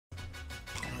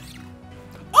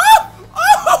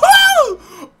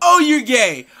you're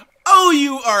gay. Oh,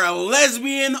 you are a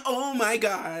lesbian. Oh my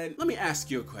God. Let me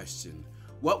ask you a question.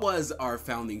 What was our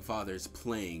founding fathers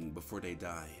playing before they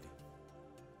died?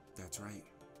 That's right.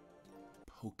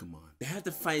 Pokemon. They had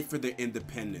to fight for their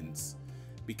independence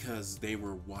because they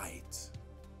were white.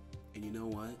 And you know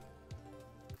what?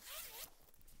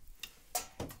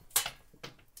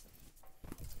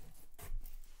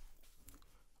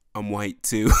 I'm white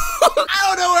too. I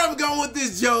don't know where I'm going with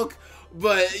this joke,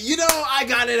 but you know, I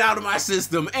got it out of my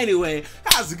system. Anyway,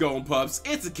 how's it going, pups?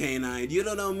 It's a canine. You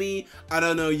don't know me, I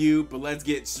don't know you, but let's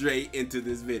get straight into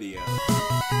this video.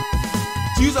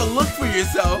 Choose a look for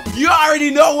yourself. You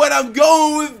already know what I'm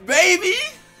going with, baby.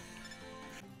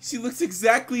 She looks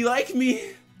exactly like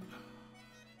me.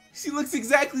 She looks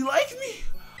exactly like me.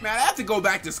 Man, I have to go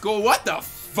back to school. What the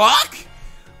fuck?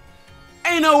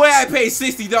 Ain't no way I pay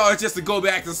 $60 just to go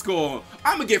back to school.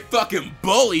 I'ma get fucking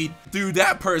bullied. Dude,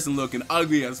 that person looking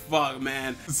ugly as fuck,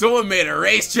 man. Someone made a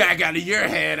racetrack out of your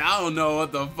head. I don't know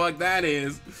what the fuck that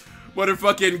is. What are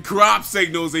fucking crop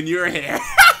signals in your hair?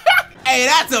 Hey,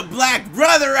 that's a black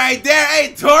brother right there.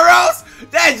 Hey, Toros,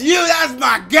 that's you. That's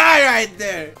my guy right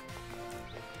there.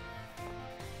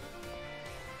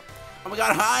 Oh my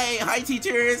God, hi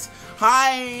teachers.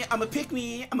 Hi, I'm a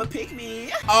pick-me.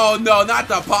 Oh no, not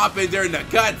the popping during the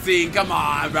cutscene. Come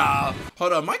on, bro.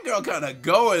 Hold on, my girl kind of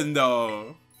going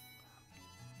though.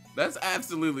 That's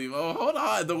absolutely, oh, hold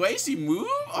on. The way she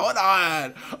moved, hold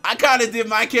on. I kind of did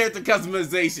my character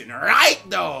customization right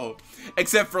though.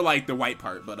 Except for like the white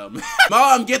part, but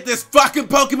Mom, get this fucking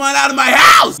Pokemon out of my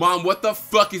house! Mom, what the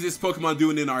fuck is this Pokemon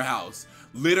doing in our house?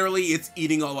 Literally, it's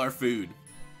eating all our food.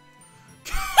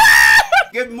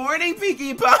 Good morning,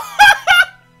 Pinkie Pie.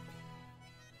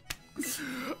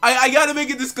 I gotta make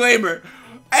a disclaimer.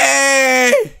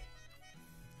 Hey,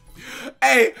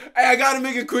 I gotta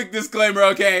make a quick disclaimer,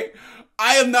 okay?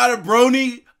 I am not a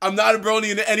brony. I'm not a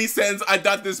brony in any sense. I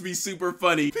thought this would be super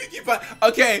funny. Pinkie Pie.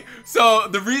 Okay, so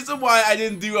the reason why I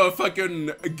didn't do a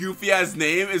fucking goofy ass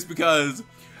name is because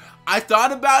I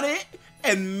thought about it,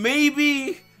 and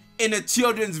maybe in a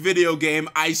children's video game,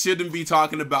 I shouldn't be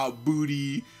talking about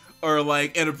booty or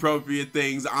like inappropriate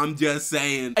things. I'm just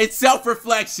saying. It's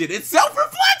self-reflection. It's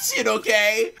self-reflection,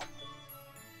 okay?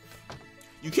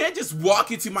 You can't just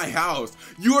walk into my house.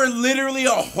 You are literally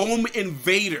a home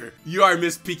invader. You are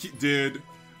Miss Pinkie.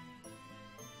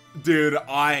 Dude,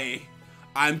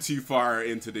 I'm too far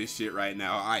into this shit right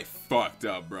now. I fucked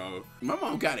up, bro. My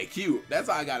mom kinda cute. That's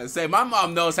all I gotta say. My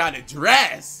mom knows how to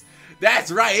dress.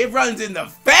 That's right, it runs in the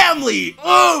family.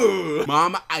 Ooh.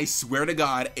 Mom, I swear to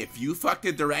God, if you fuck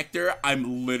the director,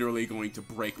 I'm literally going to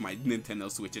break my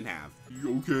Nintendo Switch in half.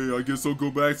 Okay, I guess I'll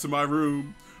go back to my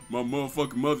room. My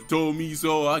motherfucking mother told me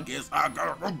so, I guess I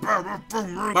gotta go back to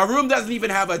my room. My room doesn't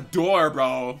even have a door,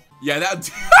 bro. Yeah, that...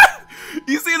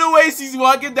 You see the way she's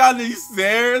walking down these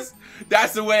stairs?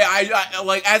 That's the way I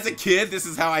like, as a kid, this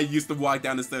is how I used to walk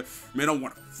down the stairs. Man, I don't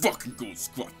want to fucking go to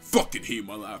school. I fucking hate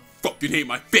my life. I fucking hate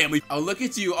my family. Oh, look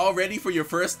at you, all ready for your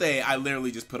first day. I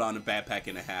literally just put on a backpack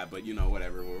and a hat, but you know,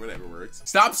 whatever works.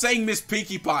 Stop saying Miss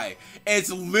Pinkie Pie. It's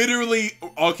literally,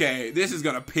 okay, this is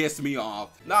gonna piss me off.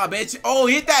 Nah, bitch. Oh,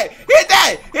 hit that.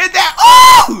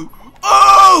 Oh!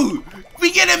 Oh!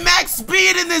 We getting max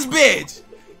speed in this bitch.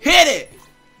 Hit it.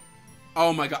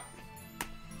 Oh my God.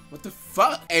 What the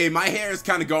fuck? Hey, my hair is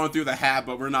kind of going through the hat,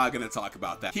 but we're not going to talk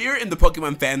about that. Here in the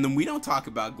Pokemon fandom, we don't talk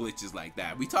about glitches like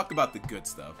that. We talk about the good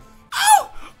stuff.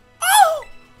 Oh! Oh!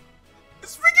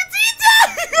 It's freaking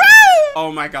Tita!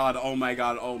 Oh my God, oh my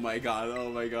God, oh my God, oh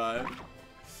my God.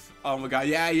 Oh my God,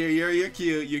 yeah, you're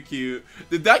cute, you're cute.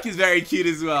 The duck is very cute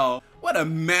as well. What a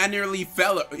mannerly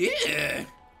fellow. Yeah.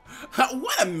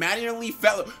 What a mannerly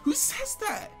fellow. Who says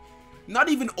that? Not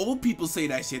even old people say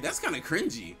that shit. That's kind of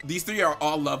cringy. These three are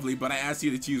all lovely, but I asked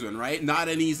you to choose one, right? Not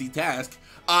an easy task.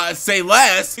 Say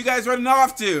less. You guys running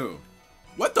off to?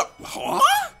 What the? Huh?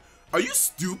 Are you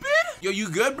stupid? Yo, you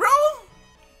good, bro?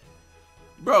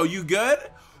 Bro, you good?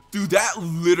 Dude, that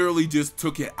literally just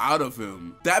took it out of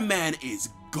him. That man is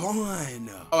gone.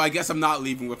 Oh, I guess I'm not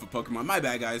leaving with a Pokemon. My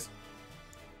bad, guys.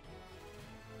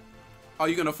 Oh,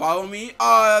 you gonna follow me?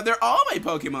 They're all my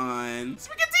Pokemon.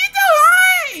 Sprigatito,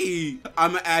 hi!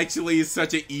 I'm actually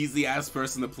such an easy ass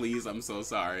person to please. I'm so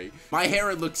sorry. My hair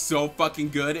would look so fucking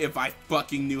good if I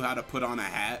fucking knew how to put on a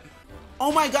hat.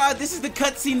 Oh my God, this is the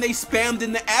cutscene they spammed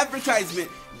in the advertisement.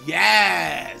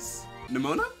 Yes!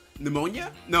 Nimona?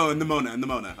 Pneumonia? No,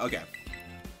 Nimona. Okay.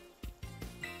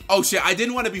 Oh shit, I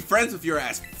didn't want to be friends with your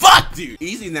ass. Fuck, dude!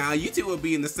 Easy now, you two will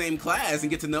be in the same class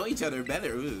and get to know each other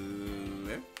better. Ooh.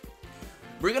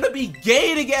 We're gonna be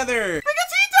gay together!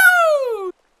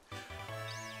 Sprigatito!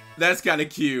 That's kind of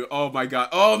cute. Oh my god.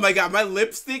 Oh my god. My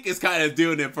lipstick is kind of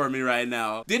doing it for me right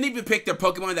now. Didn't even pick their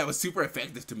Pokemon that was super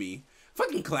effective to me.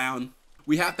 Fucking clown.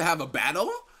 We have to have a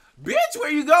battle? Bitch, where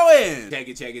you going? Check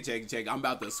it, check it, check it, check it. I'm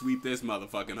about to sweep this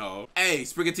motherfucking hoe. Hey,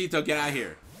 Sprigatito, get out of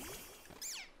here.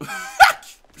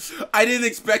 I didn't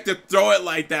expect to throw it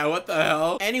like that. What the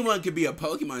hell? Anyone could be a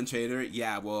Pokemon trainer.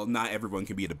 Yeah, well, not everyone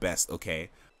can be the best, okay?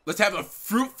 Let's have a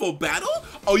fruitful battle?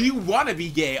 Oh, you want to be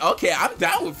gay. Okay, I'm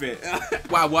down with it.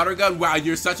 Wow, water gun. Wow,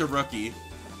 you're such a rookie.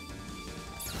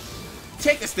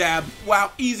 Take a stab.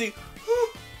 Wow, easy.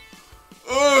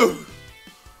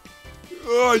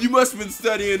 Oh, you must have been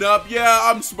studying up. Yeah,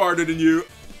 I'm smarter than you.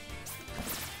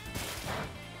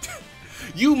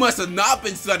 You must have not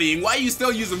been studying. Why are you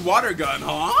still using water gun,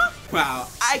 huh? Wow,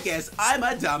 I guess I'm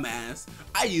a dumbass.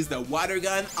 I used a water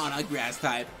gun on a grass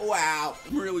type. Wow,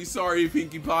 I'm really sorry,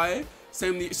 Pinkie Pie.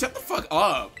 Shut the fuck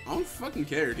up. I don't fucking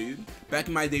care, dude. Back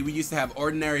in my day, we used to have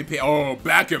ordinary pay. Oh,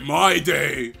 back in my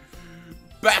day.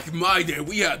 Back in my day,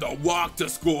 we had to walk to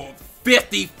school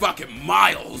 50 fucking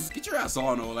miles. Get your ass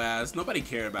on, old ass. Nobody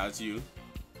cared about you.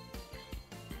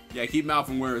 Yeah, keep mouth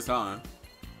from words, huh?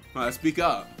 Speak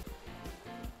up.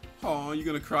 Oh, you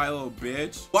gonna cry, little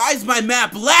bitch? Why is my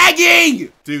map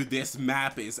lagging? Dude, this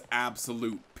map is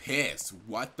absolute piss.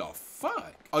 What the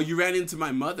fuck? Oh, you ran into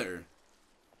my mother.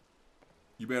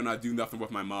 You better not do nothing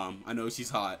with my mom. I know she's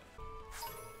hot.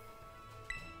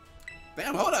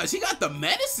 Damn, hold on. She got the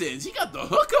medicine. She got the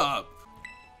hookup.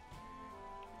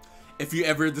 If you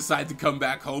ever decide to come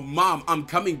back home, Mom, I'm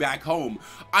coming back home.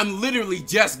 I'm literally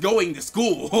just going to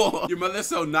school. Your mother's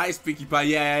so nice, Pinkie Pie.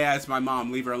 Yeah, it's my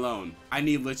mom. Leave her alone. I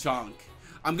need Lechonk.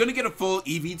 I'm gonna get a full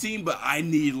EV team, but I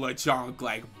need Lechonk,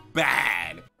 like,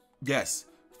 bad. Yes,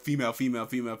 female, female,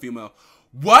 female, female.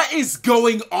 What is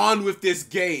going on with this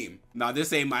game? Nah,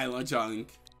 this ain't my Lechonk.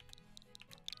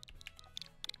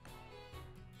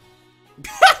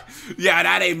 Yeah,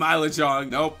 that ain't my Lechonk.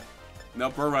 Nope.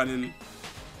 Nope, we're running.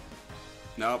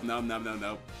 Nope, nope, nope, nope,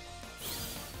 nope.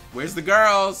 Where's the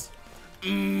girls?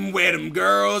 Where them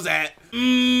girls at?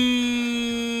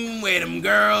 Where them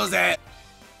girls at?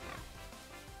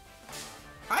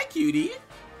 Hi, cutie.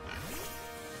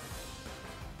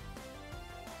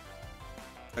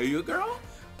 Are you a girl?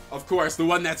 Of course, the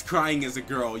one that's crying is a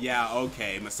girl. Yeah,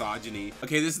 okay, misogyny.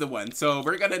 Okay, this is the one. So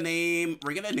we're gonna name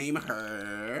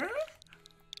her.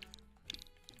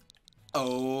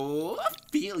 Oh,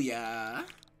 Ophelia.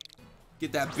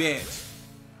 Get that bitch.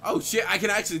 Oh shit, I can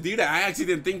actually do that. I actually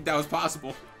didn't think that was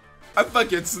possible. I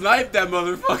fucking sniped that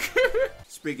motherfucker.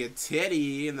 Spaghetti,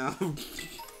 you know.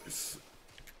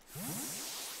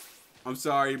 I'm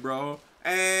sorry, bro.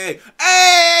 Hey,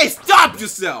 stop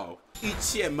yourself. Eat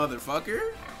shit,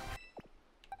 motherfucker.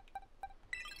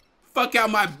 Fuck out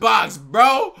my box,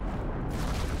 bro.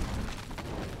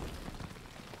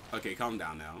 Okay, calm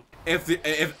down now.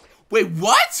 Wait,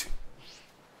 what?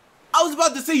 I was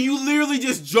about to say, you literally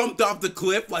just jumped off the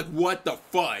cliff. Like, what the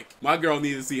fuck? My girl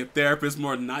needs to see a therapist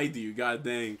more than I do. God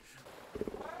dang.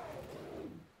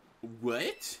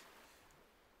 What?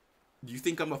 You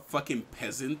think I'm a fucking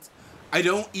peasant? I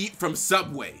don't eat from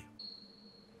Subway.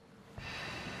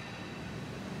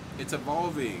 It's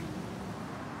evolving.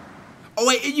 Oh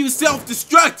wait, you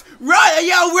self-destruct! Run!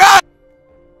 Yo, run!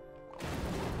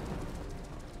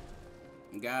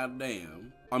 God damn.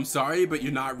 I'm sorry, but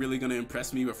you're not really gonna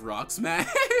impress me with Rock Smash.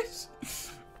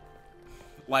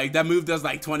 Like, that move does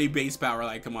like 20 base power.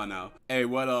 Like, come on now. Hey,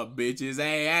 what up, bitches?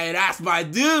 Hey, that's my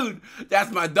dude.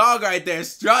 That's my dog right there,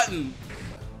 strutting.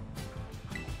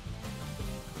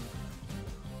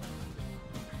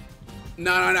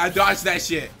 No, I dodged that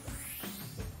shit.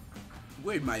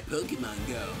 Where'd my Pokemon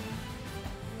go?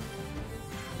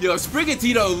 Yo,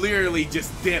 Sprigatito literally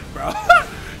just dipped, bro.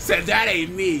 Said that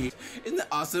ain't me. Isn't it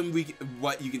awesome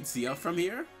what you can see up from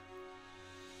here?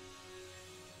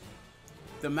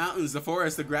 The mountains, the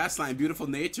forest, the grassland, beautiful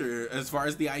nature as far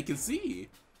as the eye can see.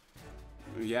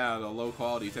 Yeah, the low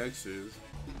quality textures.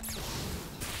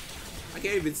 I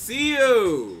can't even see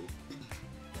you.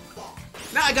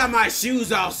 Now I got my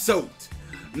shoes all soaked.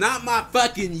 Not my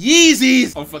fucking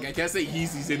Yeezys. Oh fuck, I can't say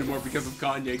Yeezys anymore because of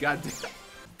Kanye. God damn.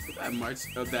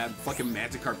 That fucking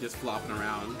Magikarp just flopping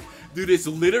around. Dude, it's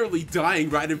literally dying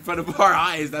right in front of our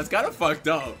eyes. That's kind of fucked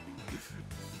up.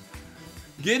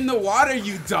 Get in the water,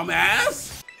 you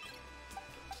dumbass.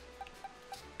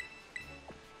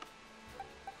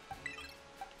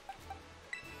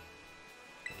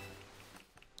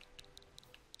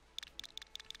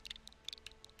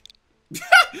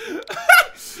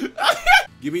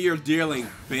 Give me your deerling,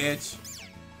 bitch.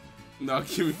 No,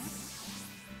 give me...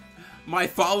 My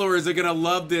followers are gonna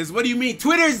love this. What do you mean?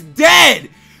 Twitter's dead!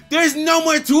 There's no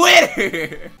more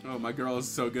Twitter. Oh, my girl is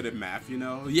so good at math, you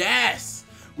know? Yes.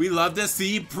 We love to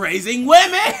see praising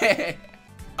women.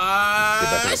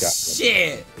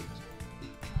 Shit.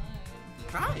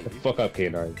 Hi. The fuck up,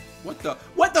 K9. What the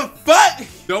fuck?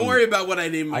 Don't worry about what I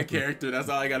named my character. That's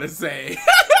all I gotta say.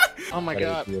 Oh my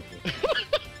god.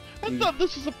 I thought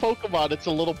this was a Pokemon. It's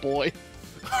a little boy.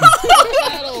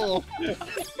 Battle. I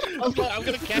was like, I'm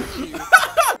gonna catch you.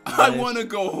 I wanna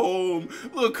go home.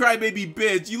 Little crybaby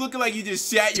bitch. You looking like you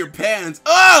just shat your pants.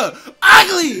 Ugh!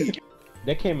 Ugly!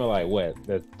 That came in like what?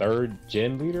 The 3rd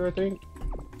gen leader, I think?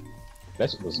 That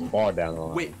shit was far down the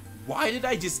line. Wait, why did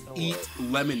I just eat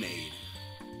lemonade?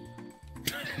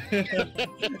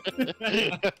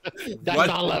 That's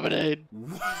not lemonade.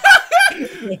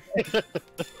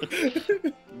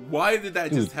 Why did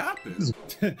that just happen?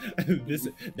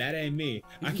 That ain't me.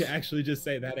 I can actually just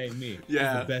say that ain't me.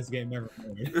 Yeah. It's the best game ever.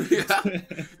 Yeah.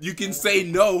 You can say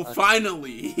no,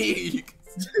 finally.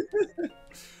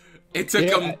 It took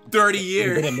him 30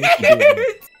 years.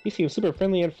 He seems super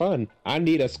friendly and fun. I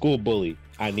need a school bully.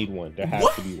 I need one. There has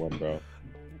to be one, bro.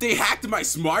 They hacked my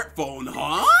smartphone,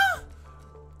 huh?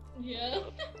 Yeah.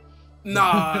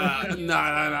 Nah.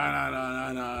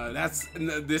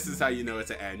 This is how you know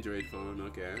it's an Android phone,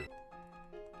 okay?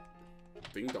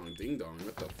 Ding dong, ding dong.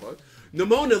 What the fuck?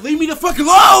 Nimona, leave me the fuck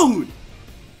alone!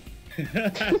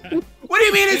 What do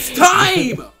you mean it's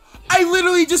time? I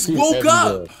literally just woke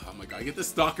up. Oh my god, get the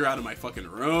stalker out of my fucking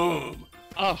room.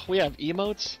 Oh, we have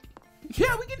emotes?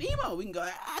 Yeah, we can emo. We can go,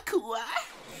 cool.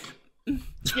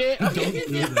 Yeah.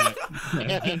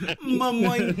 My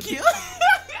monkey.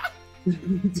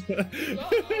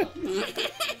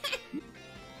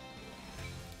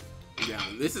 Yeah,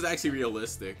 this is actually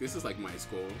realistic. This is like my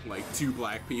school, like 2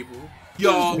 black people.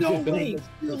 Yo, no way,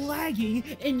 you're lagging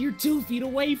and you're 2 feet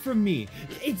away from me.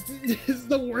 It's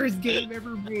the worst game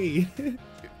ever made.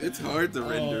 It's hard to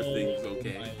render things,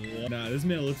 okay? Nah, this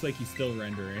man looks like he's still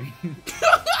rendering.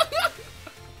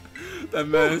 That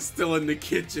man's still in the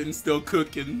kitchen, still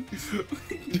cooking.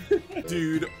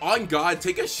 Dude, on God,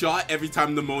 take a shot every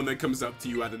time the Mona comes up to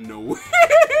you out of nowhere.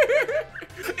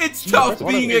 It's tough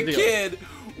being a kid.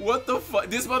 What the fuck?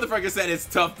 This motherfucker said it's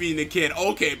tough being a kid.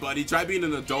 Okay, buddy, try being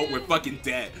an adult. We're fucking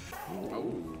dead.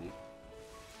 Oh.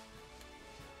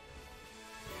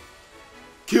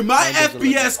 Can my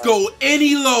FPS go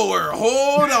any lower?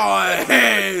 Hold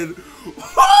on.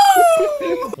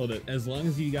 Hold it. As long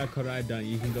as you got Korai done,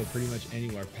 you can go pretty much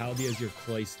anywhere. Paldia's your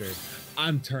cloister.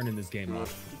 I'm turning this game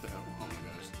off. What the hell? Oh my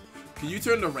gosh. Can you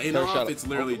turn the rain off? It's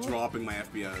literally dropping my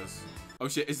FPS. Oh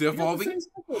shit, is it evolving? It's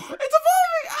evolving!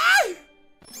 Ah!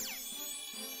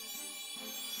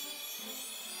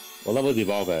 What level did it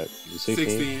evolve at?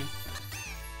 16?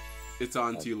 It's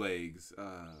on 2 legs.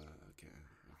 Okay.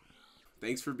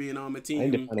 Thanks for being on my I team.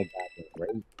 need to find a guy,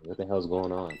 right? What the hell's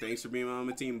going on? Thanks for being on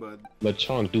my team, bud.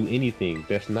 LeChonk, do anything.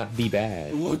 That's not be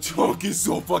bad. LeChonk is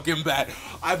so fucking bad.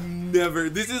 I've never.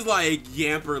 This is like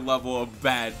Yamper level of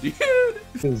bad, dude.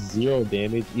 It's 0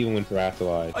 damage even when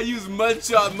Terastallized. I use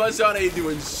Mudshot. Mudshot ain't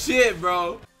doing shit,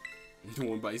 bro. No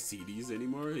one buys CDs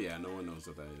anymore? Yeah, no one knows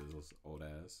what that is. Those old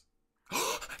ass.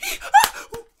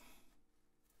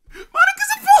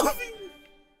 Monica's evolving!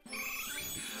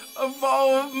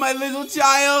 Evolve, my little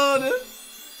child!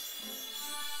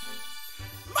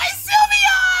 My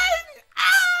Sylveon!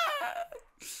 Ah!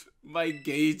 My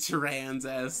gay trans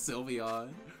ass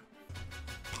Sylveon.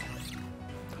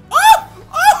 Oh!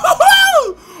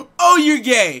 Oh! Oh, you're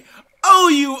gay! Oh,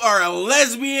 you are a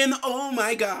lesbian! Oh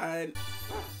my god!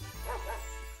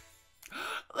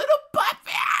 Little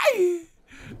puppy!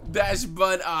 Dash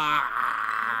Bud,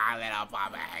 little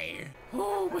puppy.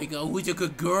 Oh my god, who's a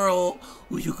good girl?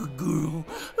 Who's a good girl?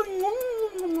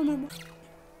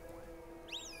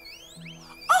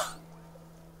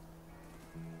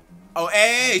 Oh,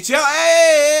 hey, chill,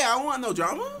 hey, I don't want no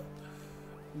drama.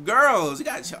 Girls, you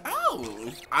gotta chill out.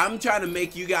 I'm trying to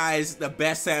make you guys the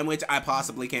best sandwich I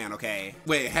possibly can, okay?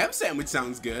 Wait, ham sandwich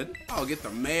sounds good. I'll get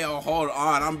the mail, hold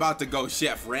on. I'm about to go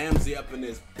Chef Ramsay up in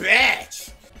this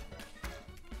bitch.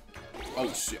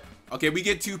 Oh shit. Okay, we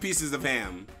get 2 pieces of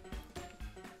ham.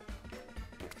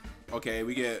 Okay,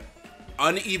 we get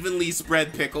unevenly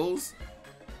spread pickles.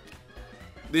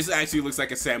 This actually looks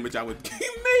like a sandwich I would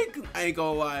make. I ain't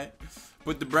gonna lie.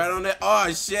 Put the bread on it. Oh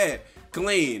shit.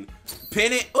 Clean.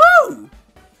 Pin it. Woo!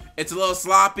 It's a little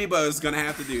sloppy, but it's gonna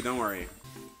have to do. Don't worry.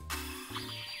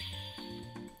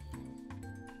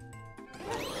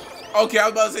 Okay, I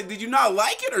was about to say, did you not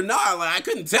like it or not? Like, I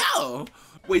couldn't tell.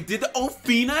 Wait, did the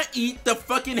Ophina eat the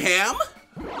fucking ham?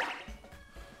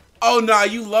 Oh, no,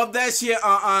 you love that shit?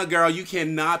 Girl, you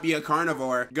cannot be a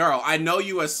carnivore. Girl, I know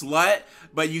you a slut,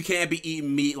 but you can't be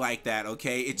eating meat like that,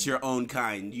 okay? It's your own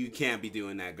kind. You can't be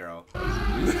doing that, girl.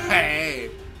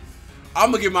 Hey. I'm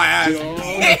gonna get my ass.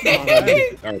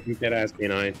 Alright, beat that ass,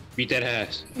 K9. Beat that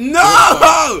ass. No!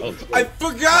 I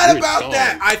forgot about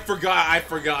that. I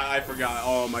forgot.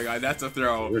 Oh my god, that's a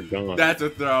throw. We're gone. That's a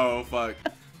throw. Fuck.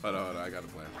 Hold on, I got a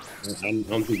plan. I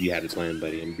don't think you had a plan,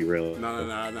 buddy. I'm gonna be real.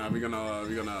 No. We're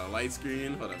gonna light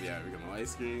screen. Hold up, yeah, we're gonna light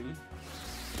screen.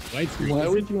 Light screen. Why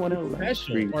would you want to light Special.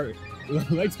 screen? Or,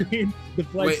 light screen. The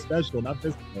flight Wait. special, not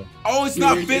physical. Oh, it's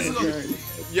not physical.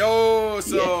 Yo,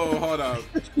 so hold up.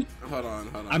 Hold on.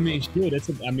 I mean, shoot, it's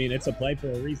a play for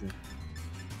a reason.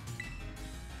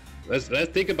 Let's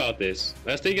think about this.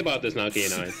 Let's think about this now,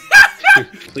 K9.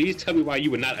 Please tell me why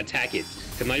you would not attack it.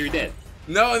 Cause now you're dead.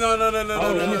 No.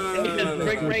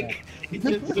 Break.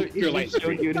 Your light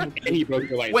screen. And he broke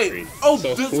your light Wait, screen. oh,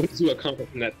 so this- what did you accomplish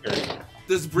in that turn?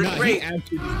 Does brick Nah, break? he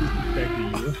actually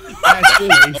disrespected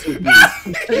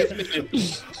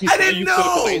you. I didn't know.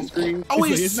 Oh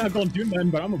wait, It's not gonna do nothing,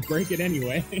 but I'm gonna break it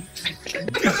anyway. You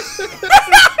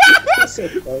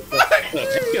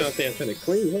can't stand kind of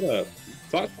clean. Hold up.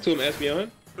 Talk to him, Espeon.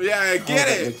 yeah, I get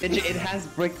it. It has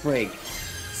brick break.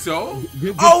 So?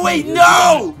 Good Oh wait, point.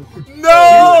 no!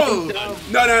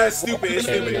 No, that's stupid. It's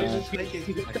stupid.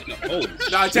 Oh,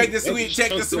 Nah, check the sweep. Check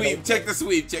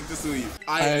the sweep.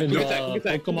 I And, no.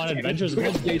 Pokemon Adventures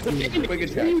update.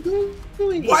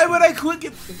 Why would I click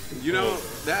it? You know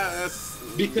that's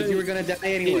Because you were gonna die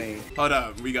anyway. Hold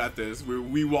up, we got this.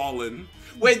 We walling.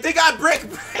 Wait, they got brick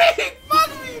break. Fuck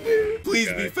me, dude.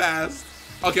 Please be fast.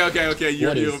 Okay.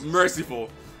 You're merciful.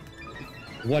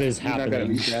 What is You're not gonna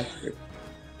be happening? faster.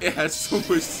 It has so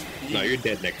much speed. no, you're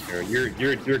dead next turn. You're gone.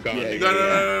 Yeah,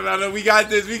 nigga. No. We got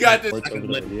this.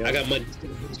 I got money.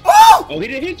 Oh! Oh, he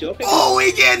didn't hit you. Okay. Oh,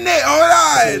 we getting it. Hold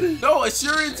on. No,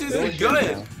 assurance isn't good.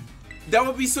 Now. That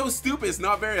would be so stupid. It's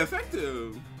not very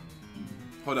effective.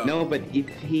 Hold up. No, but if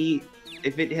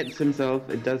it hits himself,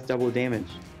 it does double damage.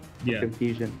 Yeah.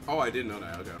 Confusion. Oh, I didn't know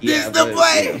that. Okay. Yeah, This the but,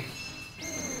 play.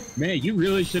 Man, you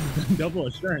really should have done double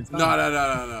assurance. Huh?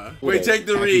 No. Wait, check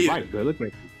the read.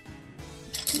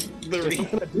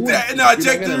 The No,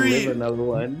 check the read. Another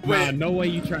one. Wait. No way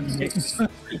you trying to make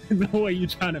no way you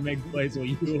trying to make plays while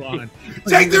you on.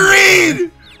 Check the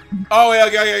read. Oh, wait,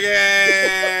 okay.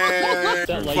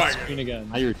 That light Fuck. screen again.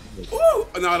 Now you're Woo.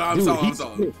 No, I'm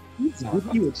solid. He's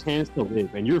giving you a chance to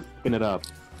live, and you're fucking it up.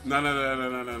 No.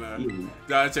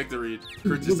 Gotta check the read.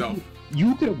 Hurt yourself.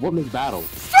 You could have won this battle.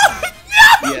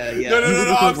 Yeah.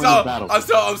 No. I'm battle.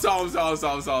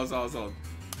 solid.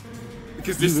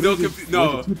 Because they're still confused.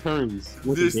 No. Two turns.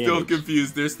 They're still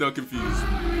confused.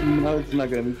 No, it's not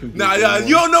gonna be confused. Nah,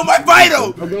 you don't know my vital.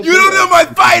 You don't know my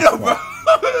vital, bro.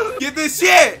 Get this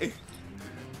shit.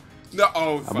 No,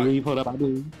 oh, I fuck. believe. Hold up. I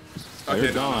believe. Okay,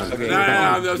 You're gone. Okay, Nah,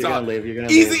 I'm you're gonna sorry. live. You're gonna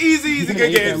live. Easy. Good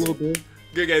Good games. bit.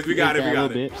 Good games. We got it.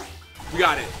 We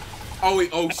got it. Oh wait.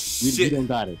 Oh You shit. don't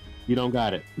got it. You don't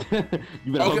got it.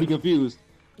 You better Okay. not be confused.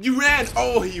 You ran.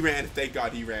 Oh, he ran. Thank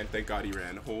God he ran.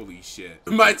 Holy shit.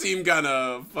 My team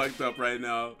kinda fucked up right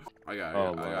now. I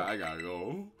gotta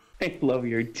go. I love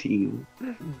your team.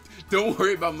 Don't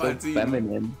worry about my So team.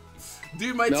 feminine.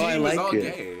 Dude, my No, I team is like all it.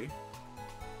 gay.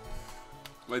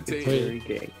 My It's team. very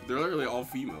gay. They're literally all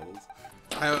females.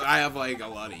 I have like a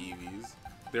lot of EVs.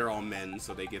 They're all men,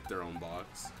 so they get their own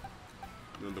box.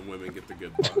 And then the women get the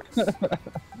good box.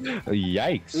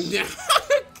 Yikes. Yeah.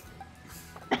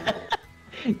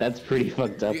 That's pretty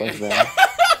fucked up of them.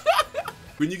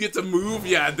 When you get to move,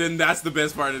 yeah, then that's the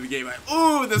best part of the game. Like,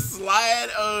 ooh, the slide.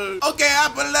 Okay,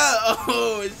 apple up.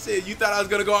 Oh shit, you thought I was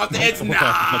gonna go off the edge?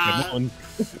 Nah.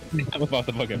 I'm about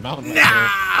the fucking mountain.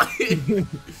 Nah.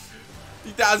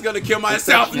 You thought I was gonna kill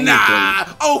myself? Nah.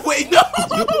 Oh wait, no.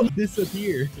 He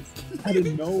disappeared out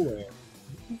of nowhere.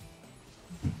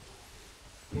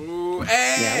 Ooh,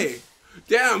 hey.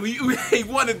 Damn, he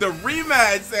wanted the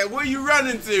rematch. Said, where you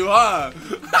running to, huh?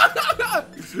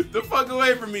 The fuck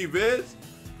away from me, bitch.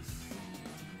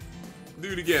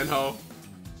 Do it again, ho.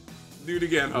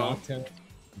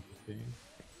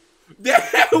 Damn,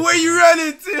 where you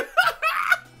running to?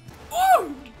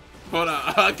 Woo! Hold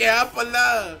on. Okay,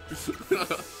 apala.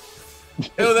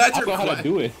 Ew, that's your I know how to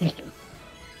do it.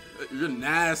 You're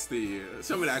nasty.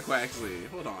 Show me that actually.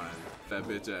 Hold on. That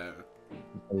bitch ass.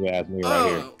 Ugly ass nigga right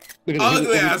here. Look at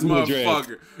Ugly ass look at the dread.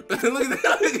 motherfucker. Look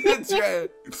at the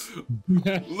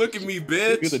dread. Look at me,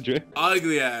 bitch. Look at the dread.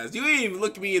 Ugly ass. You ain't even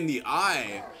look me in the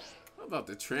eye. I'm about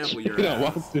to trample your You don't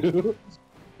ass. want to.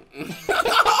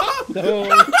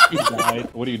 No.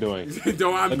 What are you doing?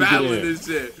 Don't, I'm battling this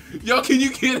shit. Yo, can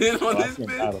you get in on this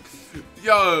bitch?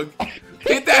 Yo,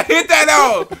 hit that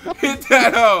O! Hit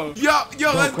that O! Yo,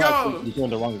 let's go! You're going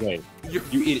the wrong way. You're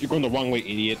going the wrong way,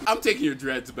 idiot. I'm taking your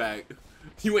dreads back.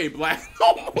 You ain't black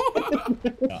no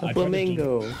more.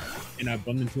 Flamingo. And I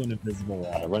bumped into an invisible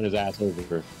wall. Run his ass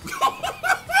over.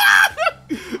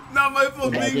 Not my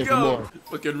flamingo.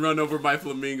 Fucking run over my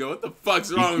flamingo. What the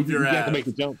fuck's wrong with your ass? You have to make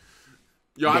the jump.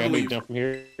 Yo, I believe. Jump from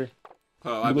here.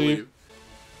 Oh, I believe.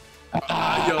 Yo.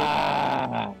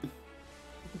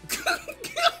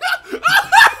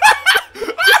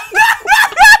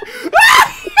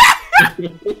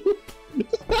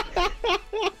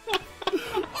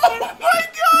 Oh my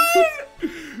god!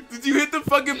 Did you hit the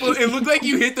fucking? It looked like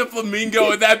you hit the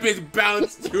flamingo and that bitch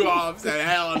bounced you off. Said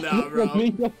hell no,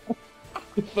 bro.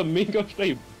 Flamingo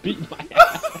straight beat my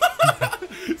ass.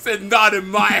 Said not in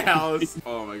my house.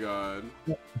 Oh my god.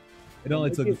 It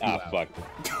only took a few hours. Fuck.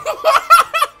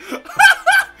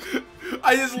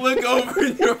 I just look over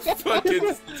and you're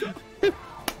fucking.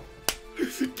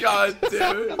 God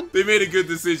damn it. They made a good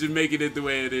decision making it the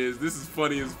way it is. This is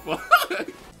funny as fuck.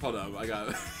 Hold up, I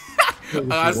gotta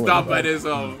stop by this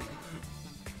home.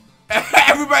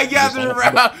 Everybody gather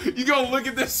around. You gonna look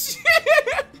at this shit?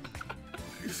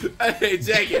 Hey,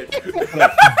 check it.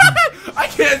 I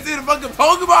can't see the fucking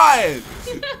Pokemon.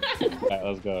 Alright,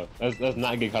 let's go. Let's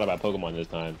not get caught up by Pokemon this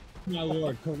time. My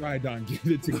lord, Koraidon, get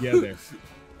it together.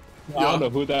 I don't know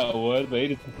who that was, but he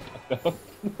just fucked up.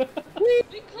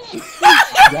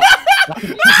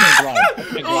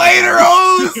 Later,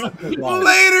 O's!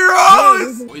 Later,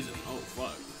 O's! Poison. Oh,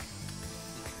 fuck.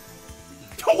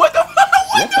 What the fuck?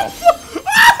 What the fuck?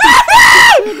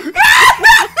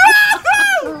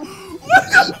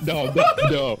 No.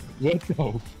 What the?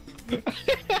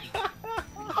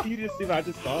 You just see what I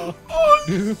just saw? Oh,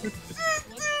 shit,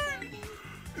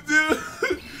 dude.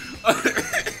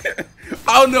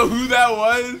 I don't know who that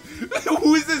was.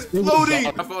 Who is this floating?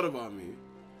 I thought about me.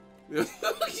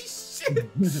 Shit.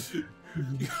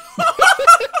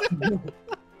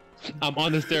 I'm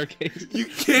on the staircase. You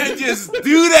can't just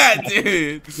do that,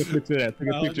 dude. Take a picture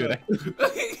of that.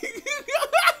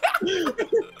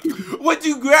 What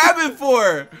you grabbing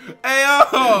for? Hey,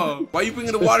 yo. Why you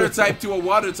bringing a water type to a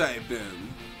water type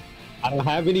then? I don't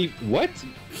have any. What?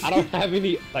 I don't have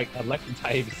any like electric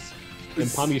types.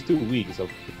 And Pommy's too weak, so.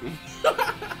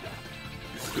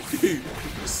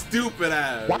 Stupid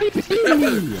ass. Why are you shooting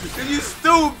me? Cause you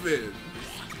stupid.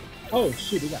 Oh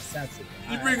shit, he got Satsu.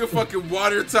 You bring a fucking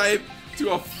water type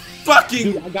to a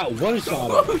fucking. Dude, I got one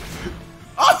shot.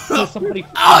 Oh, Somebody.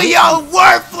 Oh, yo,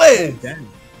 worthless. Damn.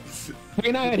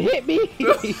 You're not gonna hit me.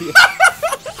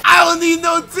 I don't need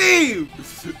no team.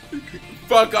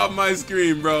 Fuck off my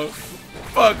screen, bro.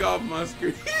 Fuck off my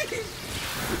screen.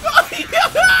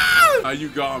 Are you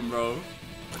gone, bro?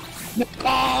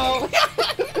 Oh!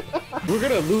 We're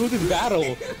gonna lose this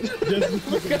battle.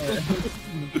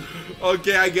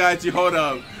 Okay, I got you. Hold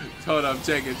up.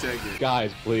 Check it.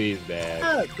 Guys, please,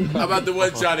 man. How about the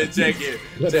one shot and check it?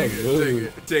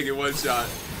 Take it, one shot.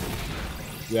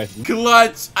 Yes.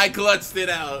 Clutch. I clutched it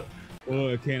out.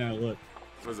 Oh, I cannot look.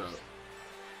 What's up?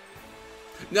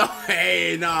 No,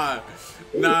 hey, nah.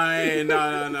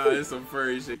 No. It's some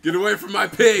furry shit. Get away from my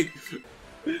pig.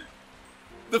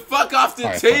 The fuck off the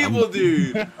table,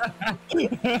 dude.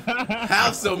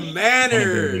 Have some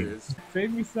manners.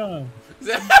 Save me some.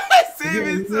 Save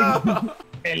me some.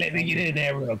 Hey, let me get in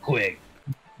there real quick.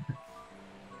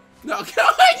 No, you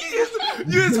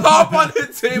just hop on the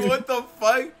table. What the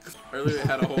fuck? I really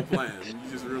had a whole plan. You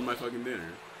just ruined my fucking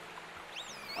dinner.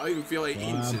 I don't even feel like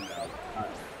eating shit now.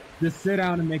 Just sit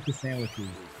down and make the sandwiches.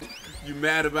 You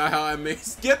mad about how I make?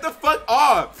 Get the fuck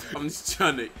off! I'm just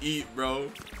trying to eat,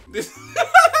 bro. This is the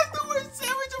worst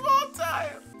sandwich of all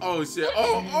time. Oh shit!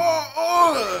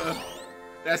 Oh!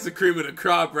 That's the cream of the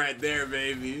crop right there,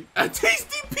 baby. A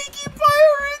tasty Pinkie Pie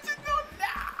original.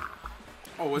 Nah.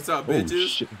 Oh, what's up, bitches?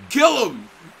 Shit. Kill them!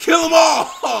 Kill them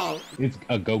all! It's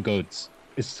a Go-Goats.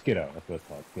 It's Skiddo. That's what it's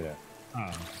called. Skiddo.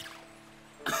 Oh.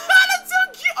 That's so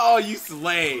cute. Oh, you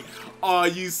slay. Oh,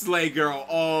 you slay, girl.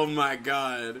 Oh my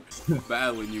god.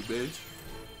 Battling you, bitch.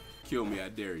 Kill me, I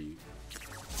dare you.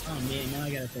 Oh man, now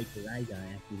I gotta take the right guy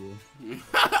after this.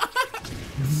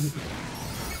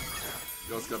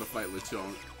 Y'all's gotta fight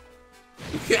Lechonk.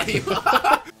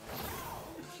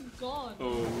 God.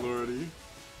 Oh lordy.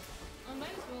 I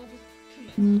might as well just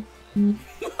commit.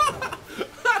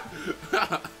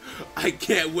 I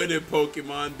can't win in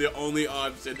Pokemon. The only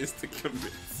option is to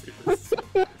commit suicide.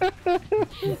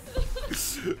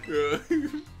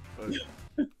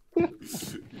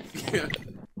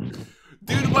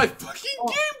 Dude, my fucking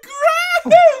game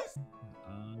crashed!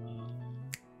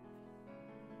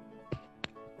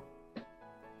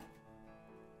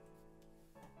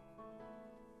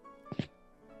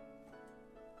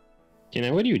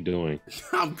 Kenan, what are you doing?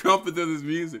 I'm crumping to this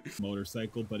music.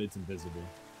 Motorcycle, but it's invisible.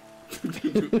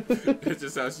 It's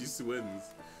just how she swims.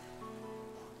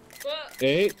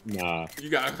 Hey, nah. You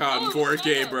got caught in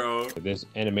 4K, bro. This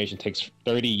animation takes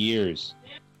 30 years.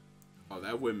 Oh,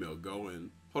 that windmill going.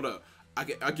 Hold up. I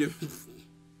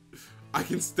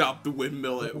can stop the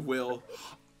windmill at will.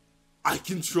 I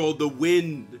control the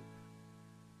wind.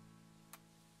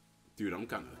 Dude, I'm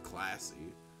kind of classy.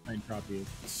 I drop you.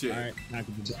 Shit. Alright, not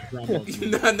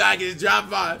gonna Not get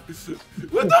drop on.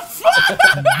 What the fuck?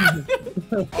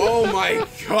 Oh my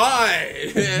god.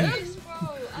 Yes,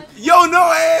 bro. Yo,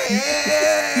 no,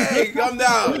 hey, calm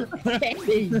down.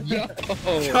 Hey, yo.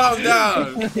 Calm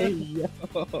down. Hey, yo.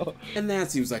 And that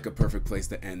seems like a perfect place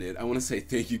to end it. I want to say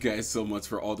thank you guys so much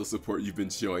for all the support you've been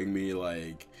showing me.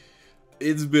 Like,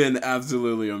 it's been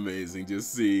absolutely amazing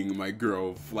just seeing my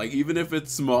growth. Like, even if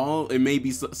it's small, it may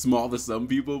be small to some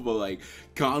people, but like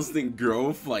constant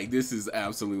growth, like this is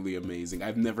absolutely amazing.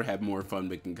 I've never had more fun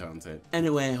making content.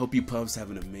 Anyway, I hope you pups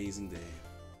have an amazing day.